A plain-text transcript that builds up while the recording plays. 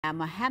Now,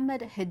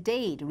 Mohammed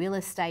Hadid, real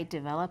estate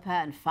developer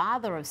and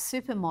father of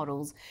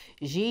supermodels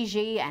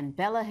Gigi and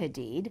Bella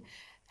Hadid,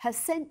 has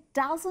sent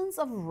dozens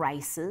of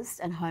racist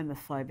and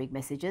homophobic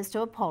messages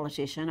to a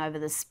politician over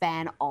the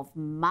span of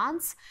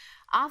months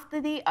after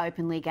the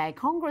openly gay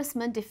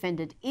congressman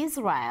defended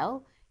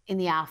Israel in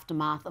the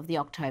aftermath of the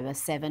October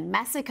 7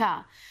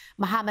 massacre.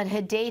 Mohammed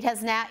Hadid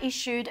has now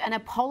issued an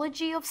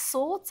apology of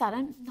sorts.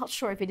 I'm not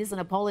sure if it is an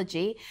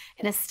apology.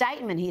 In a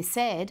statement, he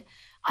said,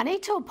 "I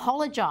need to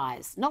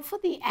apologise, not for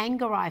the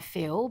anger I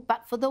feel,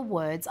 but for the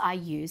words I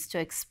used to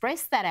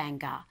express that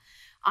anger.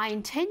 I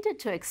intended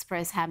to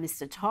express how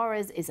Mr.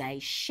 Torres is a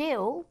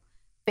shill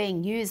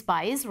being used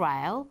by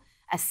Israel,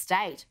 a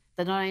state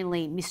that not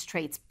only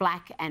mistreats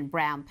black and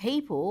brown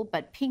people,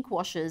 but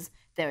pinkwashes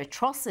their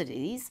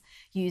atrocities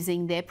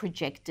using their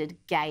projected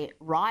gay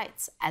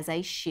rights as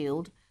a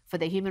shield for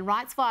their human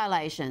rights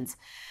violations."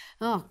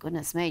 Oh,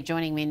 goodness me.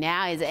 Joining me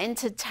now is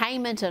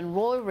entertainment and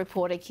royal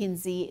reporter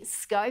Kinsey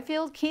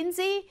Schofield.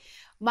 Kinsey,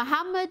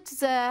 Mohammed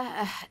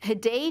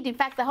Hadid, in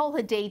fact, the whole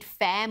Hadid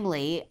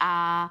family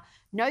are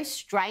no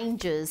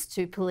strangers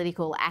to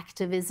political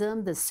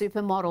activism. The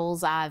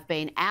supermodels have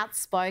been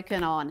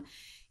outspoken on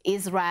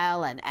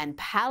Israel and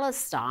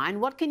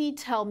Palestine. What can you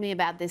tell me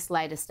about this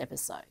latest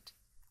episode?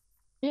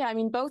 Yeah, I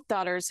mean, both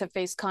daughters have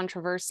faced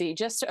controversy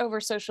just over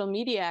social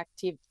media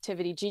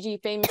activity. Gigi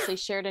famously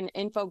shared an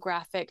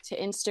infographic to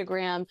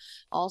Instagram,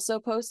 also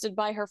posted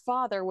by her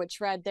father, which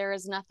read, "There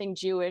is nothing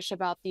Jewish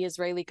about the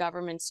Israeli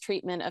government's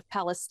treatment of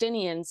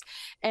Palestinians."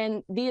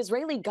 And the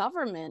Israeli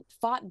government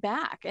fought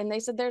back, and they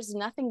said there's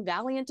nothing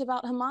valiant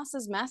about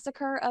Hamas's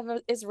massacre of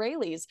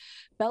Israelis.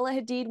 Bella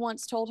Hadid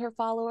once told her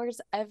followers,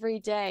 "Every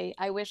day,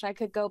 I wish I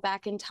could go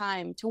back in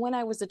time to when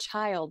I was a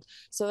child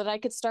so that I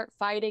could start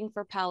fighting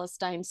for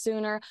Palestine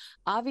sooner."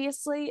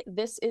 Obviously,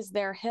 this is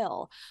their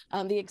hill.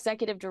 The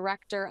executive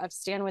director of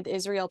Stand With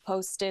Israel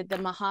posted the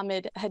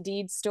Mohammed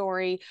Hadid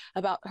story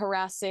about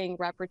harassing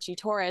Rapper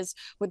Torres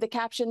with the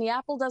caption, "The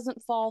apple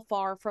doesn't fall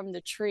far from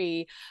the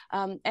tree."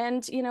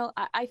 And, you know,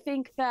 I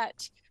think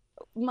that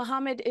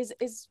Mohammed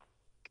is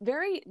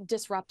very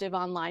disruptive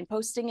online,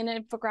 posting an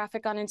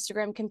infographic on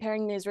Instagram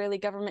comparing the Israeli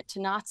government to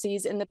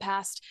Nazis in the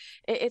past.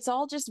 It's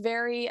all just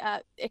very,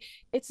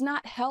 it's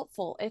not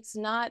helpful. It's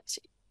not,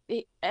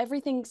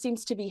 everything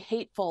seems to be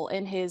hateful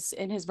in his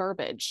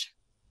verbiage.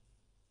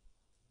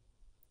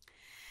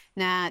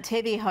 Now,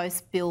 TV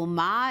host Bill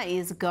Maher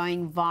is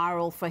going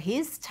viral for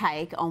his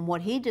take on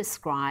what he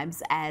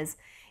describes as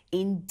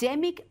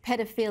endemic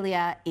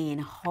pedophilia in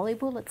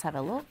Hollywood. Let's have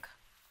a look.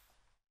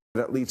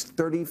 At least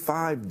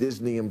 35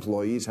 Disney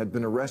employees had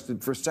been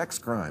arrested for sex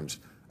crimes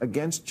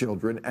against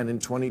children, and in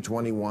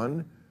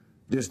 2021,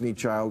 Disney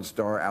child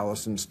star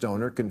Allison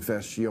Stoner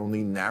confessed she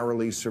only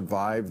narrowly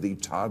survived the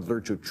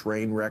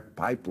toddler-to-train wreck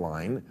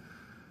pipeline.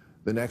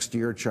 The next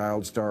year,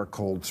 child star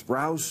Cole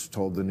Sprouse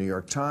told the New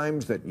York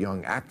Times that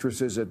young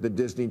actresses at the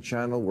Disney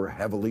Channel were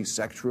heavily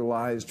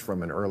sexualized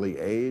from an early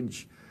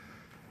age.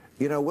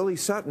 You know, Willie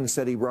Sutton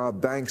said he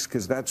robbed banks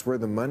because that's where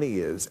the money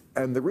is.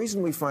 And the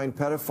reason we find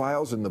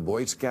pedophiles in the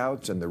Boy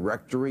Scouts and the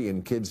Rectory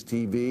and kids'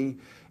 TV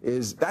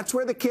is that's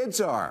where the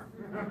kids are.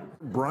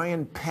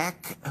 Brian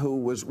Peck, who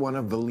was one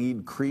of the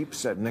lead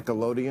creeps at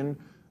Nickelodeon,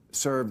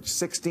 served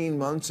 16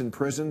 months in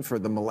prison for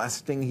the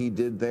molesting he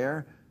did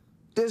there.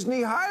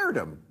 Disney hired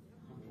him,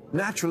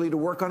 naturally, to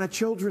work on a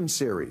children's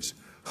series.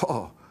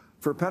 Oh,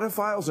 for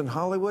pedophiles in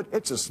Hollywood,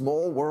 it's a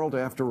small world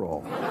after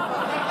all.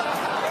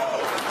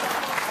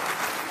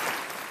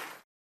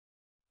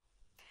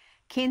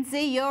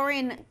 Kinsey, you're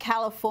in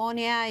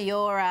California.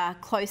 You're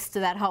close to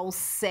that whole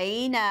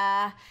scene.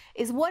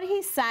 Is what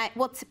he's saying,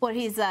 what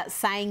he's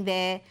saying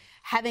there,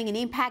 having an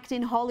impact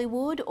in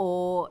Hollywood,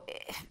 or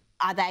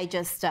are they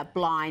just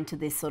blind to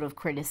this sort of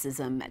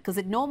criticism? Because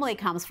it normally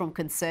comes from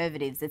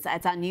conservatives. It's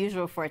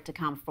unusual for it to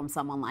come from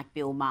someone like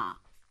Bill Maher.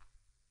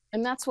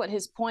 And that's what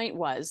his point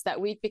was,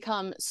 that we've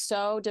become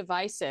so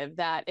divisive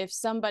that if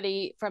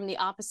somebody from the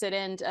opposite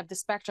end of the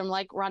spectrum,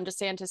 like Ron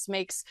DeSantis,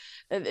 makes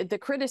the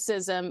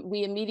criticism,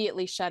 we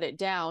immediately shut it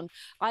down.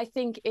 I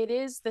think it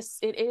is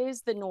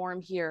the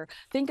norm here.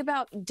 Think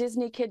about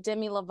Disney kid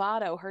Demi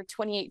Lovato, her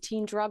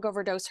 2018 drug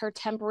overdose, her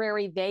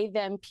temporary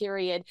they-them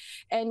period.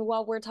 And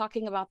while we're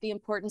talking about the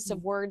importance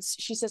of words,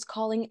 she says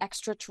calling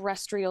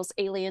extraterrestrials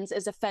aliens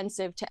is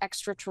offensive to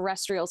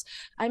extraterrestrials.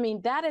 I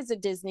mean, that is a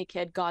Disney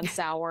kid gone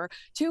sour.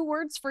 Two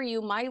words for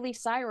you, Miley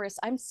Cyrus.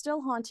 I'm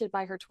still haunted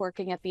by her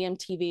twerking at the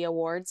MTV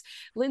Awards.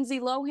 Lindsay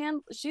Lohan,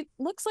 she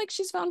looks like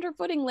she's found her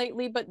footing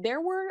lately, but there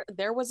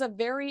was a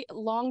very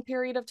long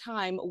period of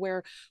time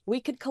where we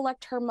could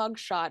collect her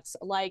mugshots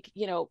like,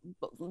 you know,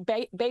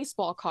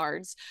 baseball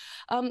cards.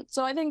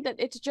 So I think that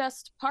it's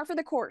just par for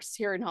the course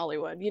here in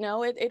Hollywood. You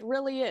know, it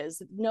really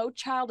is. No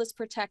child is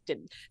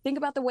protected. Think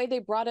about the way they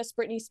brought us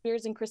Britney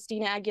Spears and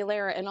Christina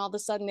Aguilera, and all of a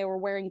sudden they were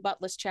wearing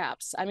buttless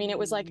chaps. I mean, it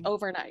was like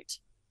overnight.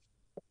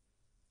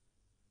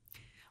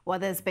 Well,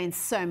 there's been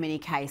so many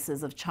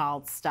cases of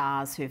child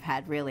stars who've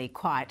had really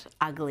quite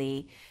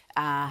ugly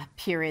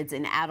periods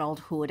in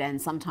adulthood,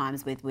 and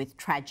sometimes with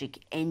tragic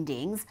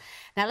endings.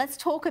 Now let's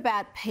talk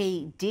about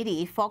P.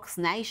 Diddy. Fox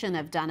Nation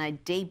have done a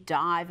deep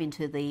dive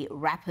into the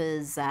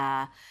rapper's,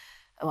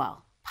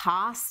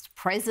 past,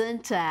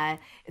 present.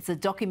 It's a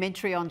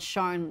documentary on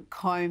Sean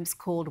Combs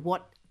called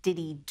What Did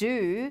He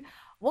Do?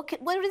 What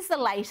is the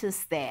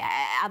latest there?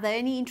 Are there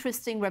any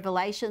interesting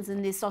revelations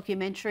in this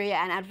documentary,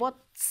 and at what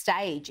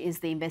stage is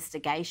the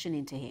investigation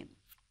into him?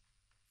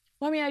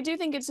 Well, I mean, I do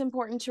think it's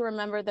important to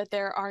remember that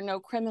there are no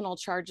criminal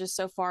charges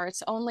so far.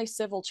 It's only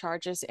civil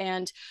charges.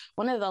 And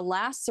one of the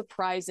last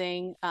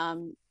surprising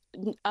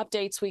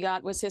updates we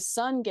got was his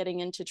son getting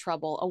into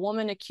trouble, a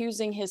woman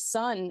accusing his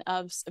son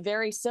of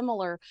very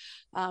similar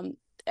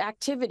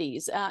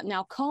activities.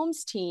 Now,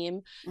 Combs'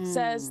 team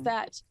says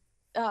that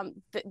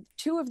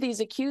two of these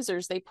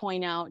accusers, they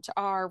point out,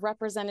 are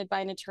represented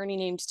by an attorney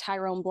named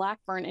Tyrone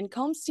Blackburn. And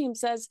Combs' team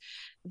says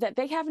that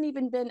they haven't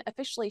even been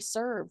officially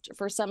served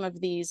for some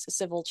of these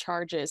civil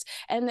charges,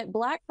 and that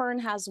Blackburn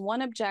has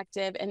one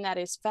objective, and that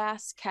is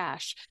fast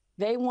cash.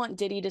 They want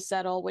Diddy to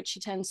settle, which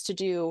he tends to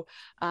do.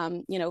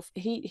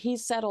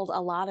 He's settled a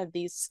lot of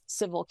these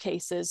civil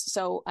cases,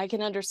 so I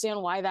can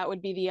understand why that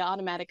would be the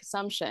automatic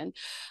assumption.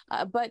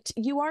 But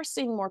you are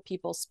seeing more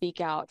people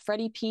speak out.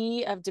 Freddie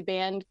P. of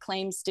Deband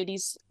claims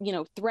Diddy's,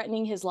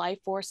 threatening his life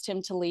forced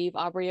him to leave.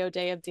 Aubrey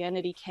O'Day of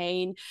Danity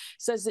Kane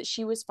says that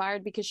she was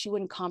fired because she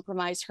wouldn't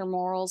compromise her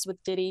morals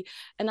with Diddy.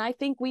 And I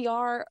think we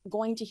are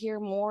going to hear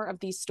more of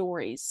these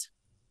stories.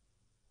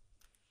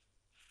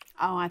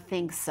 Oh, I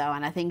think so.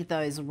 And I think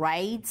those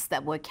raids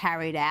that were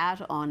carried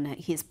out on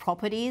his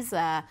properties,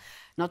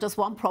 not just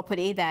one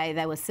property,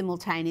 they were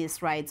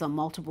simultaneous raids on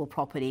multiple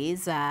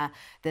properties.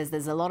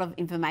 There's a lot of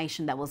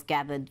information that was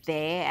gathered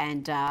there,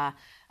 and I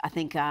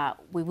think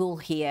we will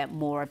hear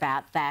more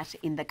about that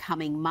in the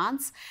coming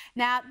months.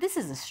 Now, this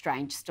is a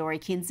strange story,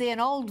 Kinsey. An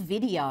old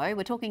video,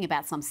 we're talking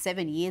about some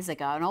 7 years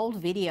ago, an old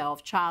video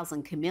of Charles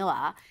and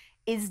Camilla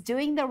is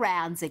doing the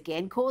rounds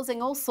again,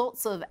 causing all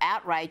sorts of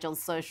outrage on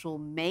social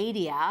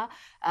media.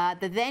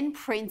 The then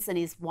Prince and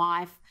his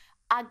wife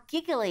are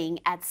giggling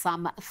at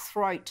some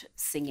throat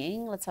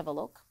singing. Let's have a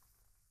look.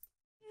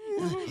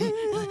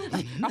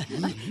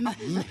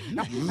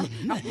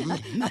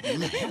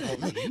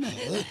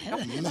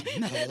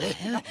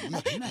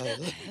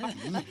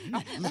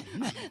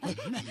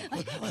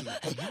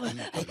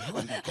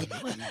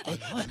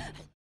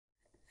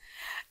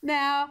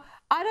 Now,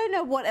 I don't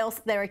know what else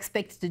they're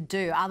expected to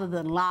do other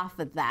than laugh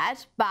at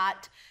that,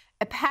 but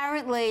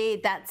apparently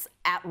that's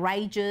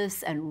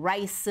outrageous and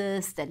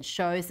racist and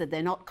shows that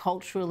they're not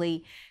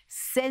culturally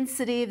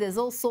sensitive. There's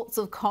all sorts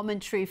of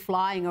commentary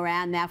flying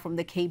around now from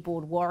the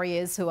keyboard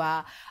warriors who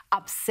are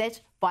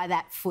upset by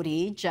that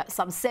footage.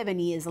 Some 7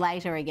 years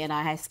later, again,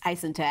 I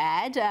hasten to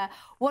add.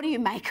 What do you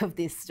make of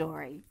this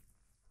story?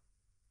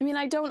 I mean,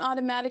 I don't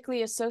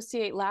automatically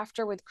associate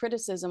laughter with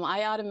criticism.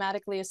 I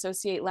automatically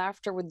associate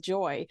laughter with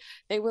joy.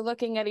 They were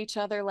looking at each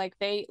other like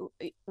they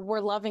were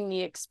loving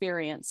the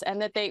experience,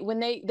 and that they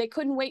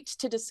couldn't wait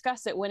to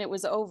discuss it when it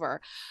was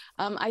over.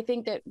 I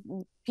think that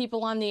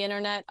people on the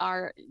internet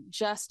are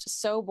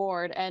just so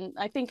bored, and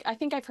I think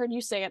I've heard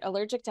you say it,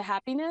 allergic to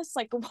happiness.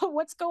 Like,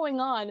 what's going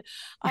on?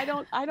 I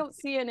don't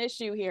see an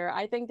issue here.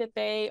 I think that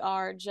they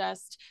are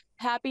just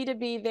happy to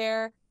be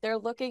there. They're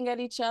looking at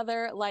each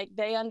other like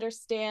they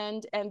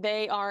understand, and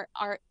they are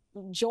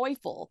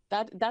joyful.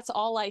 That's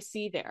all I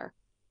see there.